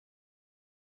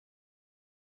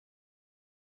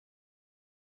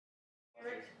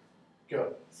Eric,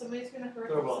 Go. somebody's gonna hurt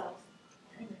Throw 'em all. themselves.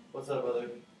 What's up, brother?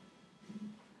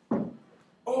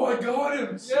 Oh, I got him!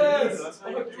 Yes! Yes! That's how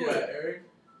you Fuck do yeah, it. Eric.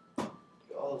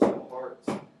 All those parts.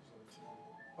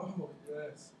 Oh,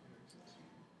 yes.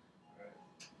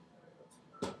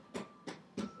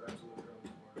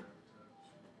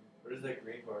 What does that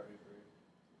green bar do for you?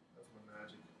 That's my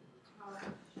magic.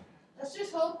 Let's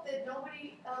just hope that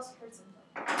nobody else hurts them.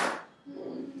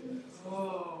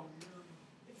 Oh,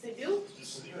 If they do,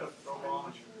 just you know, throw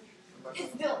on.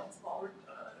 it's Dylan's fault.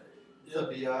 The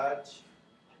biatch.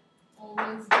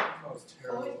 Always. That was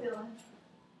terrible. Always Dylan.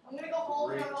 I'm gonna go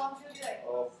home and my mom's gonna be like,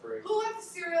 Oh, frick. who left the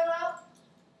cereal out?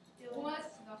 Dylan. What the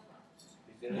fuck?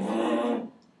 He's gonna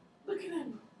Look at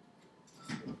him.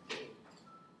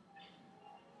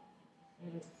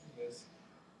 Yes.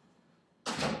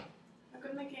 How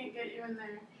come they can't get you in there? I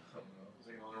don't know. Is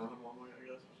he the only one in one way, I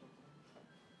guess, or something?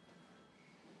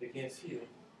 They can't see you.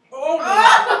 Oh, no! I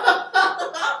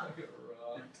got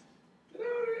rocked. Get out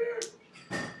of here!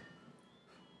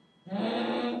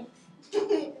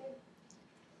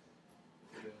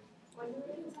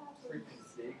 Freaking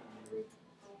steak.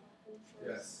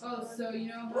 Yes. Oh, so you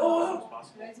know Oh! how?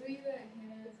 Did I tell you that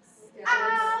Hannah's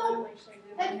Ow! status?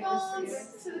 Headphones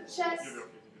to the chest. You'll be okay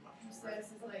to do that. Her status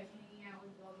is like hanging out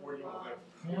with blah Where do you blah want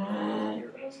blah. to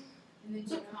live? And then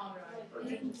she commented on it. Or And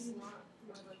just- then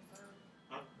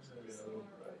Huh? There's gonna be another one.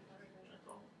 Check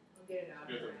on. I'll get it out.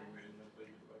 Good that we made it, but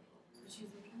you can She's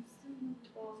like, I'm still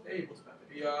not. Hey, what's that?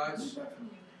 biatch.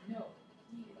 No,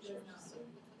 he does not.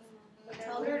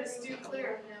 Tell her to steer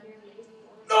clear of him.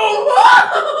 No!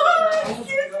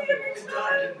 Excuse me every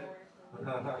time.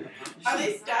 Are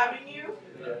they stabbing you?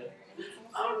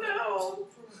 Oh no.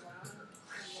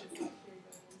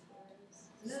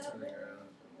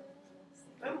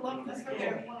 I love this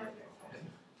game.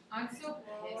 I'm so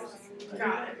pissed.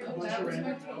 Got it. Oh, that was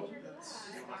my teacher.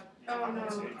 Oh no.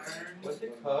 What's the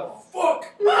cuff? Fuck!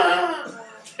 Oh,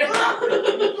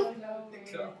 no.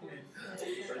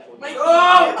 My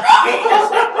Oh!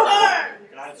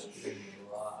 Guys,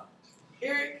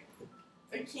 Eric,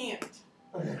 I can't.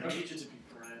 I need you to be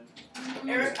friend.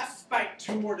 Eric, I spiked.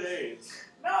 2 more days.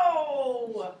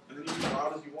 No! And then you can go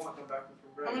out as you want, come back from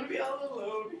break. I'm gonna be all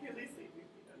alone. At least leave me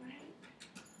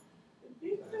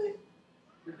tonight.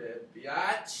 You're dead.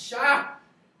 Biatch! Ah!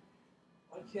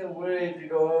 I can't wait to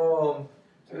go home.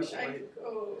 I wish I could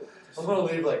go. I'm gonna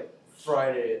leave like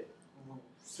Friday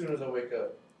as soon as I wake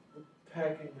up. I'm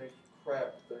packing my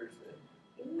crap Thursday.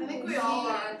 I think we all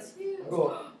are. I'm going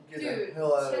to get Dude, the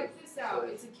hell out of check this out.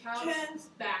 It's a couch Kids.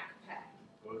 backpack.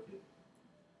 Okay.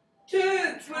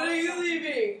 Kids, when are you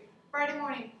leaving? Friday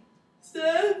morning.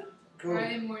 Steph? Go.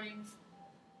 Friday morning.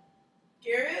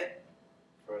 Garrett?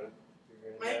 Friday.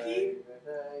 Mikey?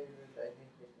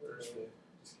 Thursday.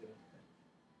 Just kidding.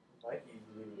 Mikey's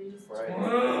You're leaving just Friday.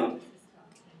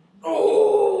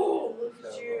 Oh! Look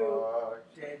at you.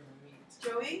 Dead meat.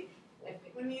 Joey?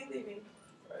 Epic. When are you leaving?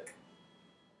 Right.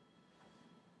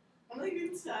 I'm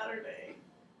leaving Saturday.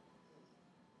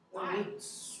 Why?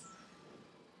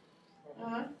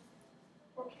 Uh-huh.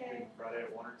 Okay. Friday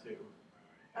at 1 or 2.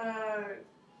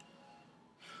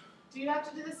 Do you have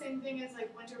to do the same thing as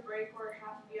like winter break where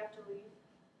half of you have to leave?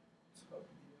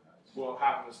 Well,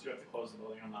 half of us do have to close the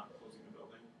building. I'm not closing the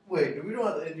building. Wait, we don't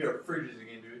have to empty our fridges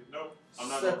again, dude. Nope. I'm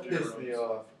not That going to do pissed me rooms.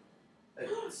 off. I had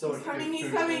so much He's coming, good he's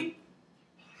food. coming.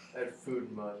 I had food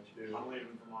in mine too. I'm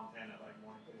leaving for Montana at like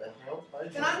morning. What the hell? Why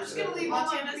did Then you I'm do just that? gonna leave all my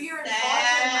Montana's beer and such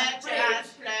vodka in my a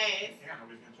fridge. place. Yeah,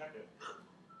 nobody's going to check it.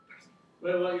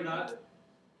 Wait, what? You're not?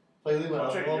 Play leave my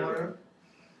I'll check alcohol in your my room. room?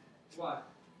 Why?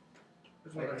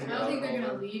 Like, I don't think they're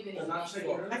gonna leave it. Not checking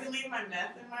yours? I can leave my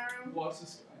meth in my room. Watch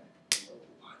this guy.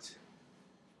 What?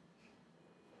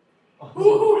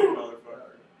 Big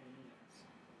motherfucker.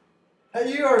 Hey,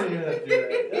 you already knew that,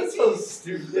 dude. That's so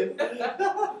stupid.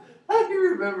 How do you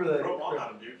remember that? Throw a bomb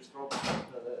at him, dude. Just throw a bomb.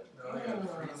 No, I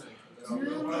got freezing.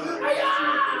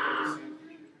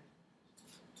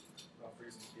 Not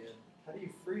freezing again. How do you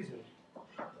freeze him?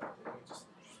 That thing just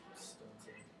stuns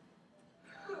him.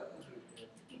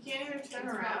 You can't even It's turn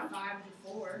about around. 5 to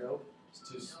 4. Nope. It's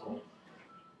too small.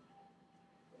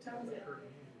 What time is it?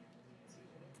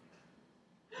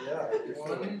 Yeah. you're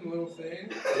One fine. little thing.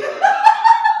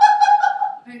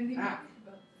 I didn't think Ah.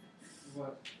 about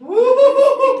What?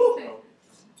 that.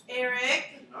 Eric?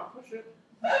 Not push it.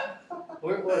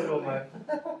 Where am I?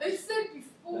 I said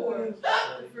before.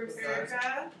 First time.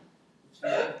 Erica?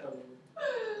 Yeah.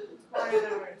 Quiet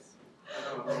hours. I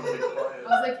know, I'm gonna be quiet. I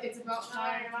was like, it's about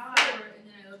 5 to 4, and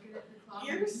then I look at the clock.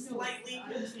 You're and no, slightly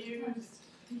it's not. confused.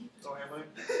 So am I?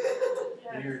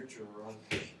 Yeah. You're drunk.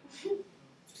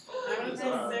 gonna It's,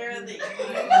 tell Sarah that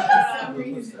For some you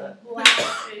reason.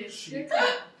 blasted, She-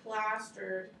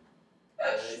 plastered,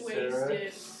 Hey, Sarah.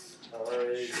 wasted.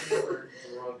 Alright,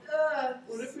 drunk.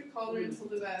 What if we called her and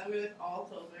told her that and we like all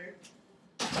told her?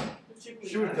 Would she believe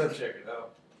She would us? come check it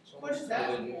out. What is And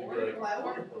that? then you'd be like,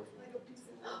 Flour? "Oh." Like a piece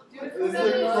of Dude, Is for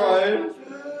it the crying?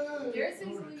 Garrett says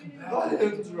something you I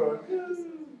am drunk.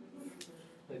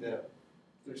 Like that.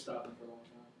 They're stopping for a long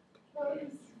time.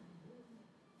 Like,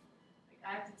 I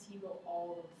have to TiVo all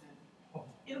the time.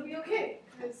 It'll be okay,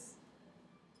 cause.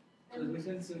 So we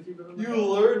can keep it on the You phone.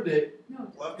 learned it.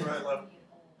 No, Left, right, left.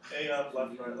 A up,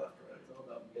 left, right, left, right. It's all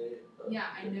about me. yeah,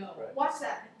 I know. Right. Watch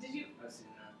that. Did you? I've seen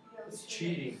that. Yeah, It's we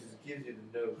cheating because it gives you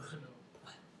the notes.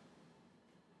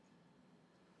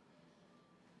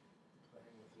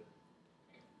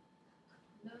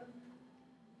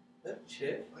 That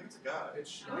chick? I think it's a guy.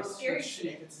 It's Oh, it's scary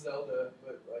chic. It's Zelda,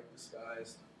 but like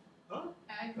disguised.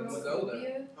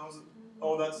 Agoraphobia. How was it?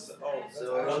 Oh, that's So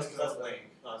that's because that's Link,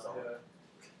 not Zelda. Yeah.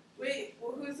 Wait,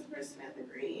 well, who's the person at the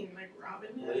green? Like Robin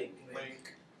Hood? Link.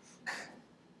 Link.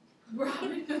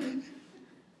 Robin.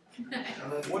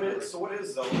 What is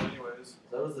Zelda anyways?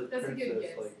 That was the That's a good princess,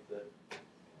 guess. like the.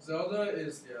 Zelda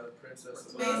is the princess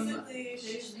of Basically,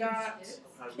 she's got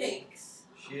cakes.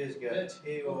 She has got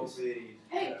tail bitties.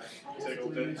 Hey, Tickle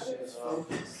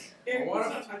bitch. Eric, What what's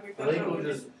not talking about Link will that?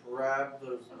 just wrap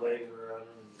those legs around him.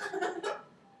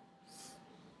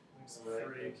 Link's a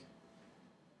freak.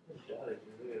 Got it,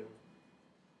 dude. Look at him.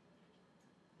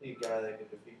 Need a guy that can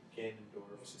defeat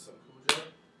Ganondorf. She's so cool, Joe.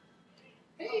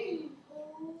 Hey.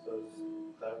 So is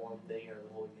that one thing or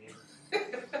the whole game?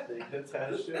 That you can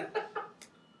attach to?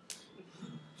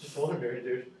 Just wondering,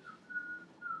 dude. Dude,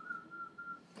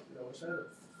 I wish I had a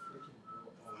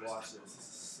freaking watch this. This is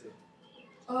sick.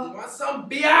 Oh. You want some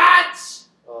biatch?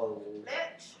 Oh,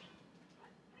 bitch.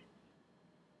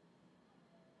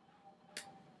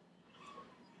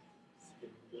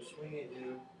 just swing at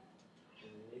you.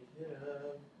 Yeah.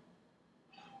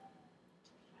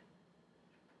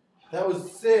 That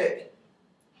was sick.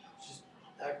 Just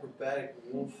acrobatic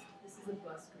wolf. This is a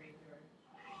bus graveyard.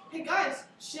 Hey guys,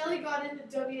 Shelly got into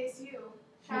WSU.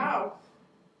 How?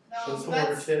 Show No, some of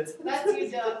her that's tits.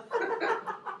 you, Dub.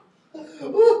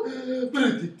 No, she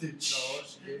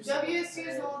gave some WSU is the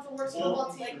head. one with the worst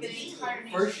football team in the entire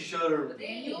nation. First, she showed her.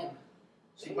 Daniel?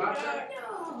 She bopped up.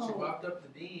 No. She bopped up the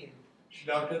dean. She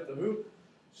knocked at the hoop.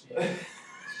 She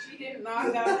She didn't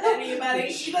knock out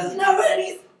anybody. She doesn't have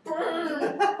any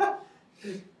sperm. I'm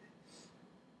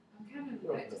kind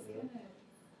of, I just kind of.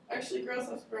 Actually, girls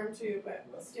have sperm too, but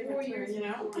it's 4 different years, here, you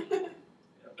know?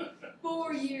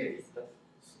 4 years.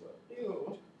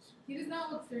 Ew. He does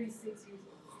not look 36 years old.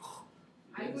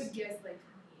 I would guess like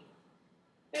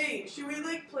 28. Hey, should we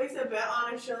like place a bet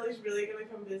on if Shelly's really gonna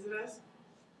come visit us?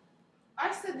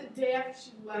 I said the day after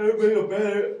she left. Everybody will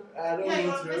better. Adam, Yeah, you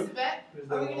let's want to place go. a bet? Is Are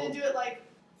that we gonna all? do it like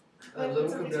Let when him come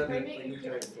somebody's down pregnant, there, you like,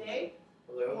 pick a day? I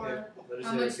was like, okay. Or- Let us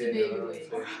How say much the okay, baby no, I don't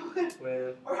weighs? say.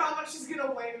 When? Or how much she's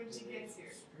gonna weigh when she gets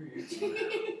here? Screw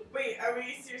you. Wait, are we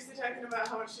seriously talking about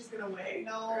how much she's gonna weigh?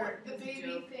 No, Or- the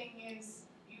baby thing is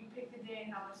you pick the day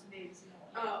and how much the baby's gonna weigh.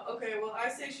 Oh, okay, well, I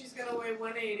say she's gonna weigh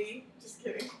 180. Just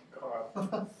kidding.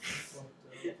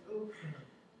 Ooh.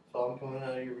 Something coming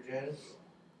out of your vagina?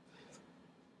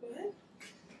 What?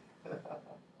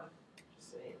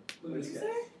 Just saying. Look at What'd this you guy.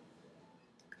 say?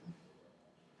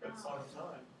 Good song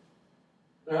time.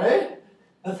 Right?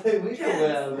 I think we can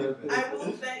win out of it. I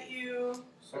will bet you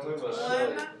I'm talking about One-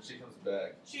 Shelly when she comes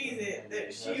back. cheese it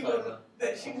that she That's will fine,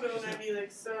 that she will not be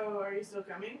like, so are you still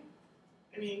coming?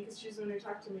 I mean, because she's the one who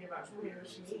talked to me about coming when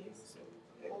she needs.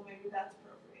 Well, maybe that's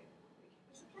appropriate.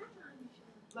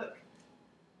 Look,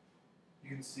 You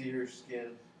can see her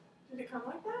skin. Did it come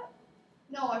like that?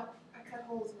 no, I cut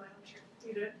holes in my own shirt.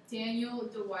 You did. Daniel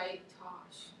Dwight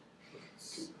Tosh.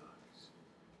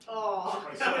 Oh,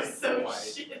 I that said was so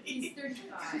white. He's shitty.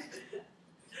 35.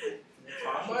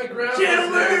 My grandma's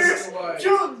Chandler! is white.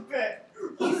 Jones bet.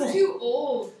 He's too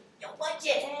old. Don't watch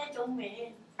it,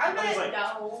 gentlemen. I'm He's gonna. like I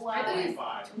thought he was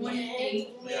 25. 28.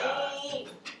 Yeah.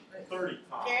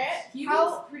 35. Garrett, He How-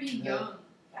 looks pretty young.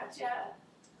 gotcha.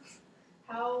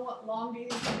 How long do you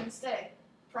think you're gonna stay?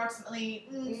 Approximately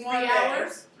 3 1 day.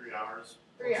 hours. 3 hours.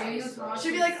 3 Daniel hours. Tosh She'd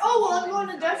be is like, oh well, I'm going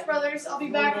to Dutch Brothers. I'll be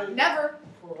back. Never.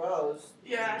 4 hours.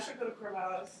 Yeah, I should go to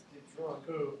Corvallis. Get drunk.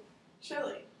 Who?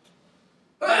 Shelly.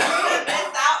 Oh, Miss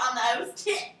out on those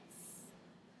tits.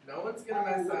 No one's gonna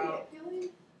mess Oh, out.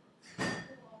 Billy.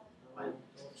 Don't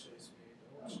chase me.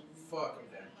 Don't fuck him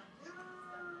down.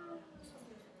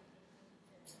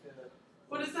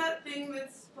 What is that thing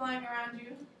that's flying around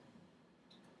you?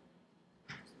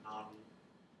 Navi.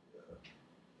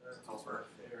 Tells her.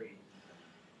 Very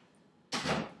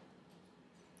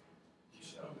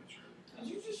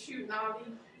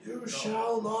Navi. You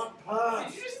shall not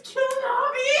pass. Did you just kill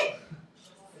Navi?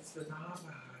 It's the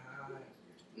Navajo.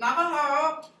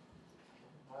 Navajo.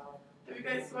 Have you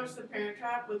guys watched The Parent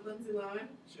Trap with Lindsay Lohan?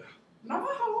 Yeah.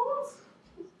 Navajos.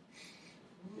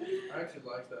 I actually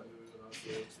liked that movie when I was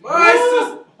little. My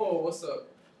sister! Oh, what's up?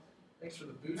 Thanks for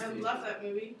the boost. I love that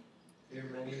movie. Your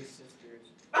many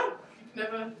sisters.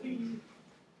 Never. Do you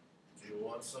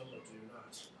want some or do you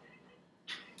not?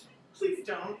 Please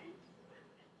don't.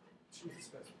 Jesus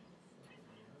Christ.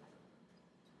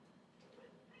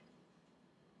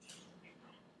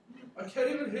 I can't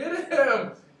even hit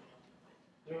him!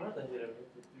 You don't have to hit him. You have to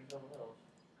do something else.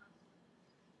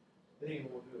 Then he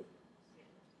won't do it.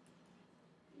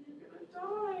 You're gonna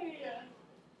die.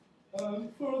 And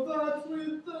for that we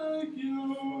thank you.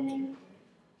 Now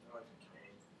I can kill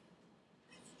him.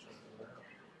 Just jumping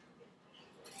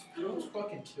around. You almost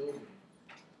fucking killed me.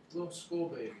 Little school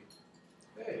baby.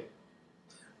 Hey.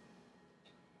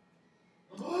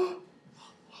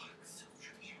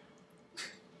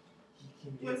 He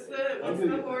can get What's it.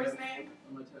 the horror's name?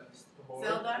 On my test. The horror.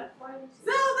 Zelda.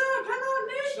 Zelda, come on,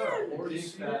 She's not nation. a horse. Big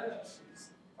fat. She's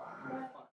 5.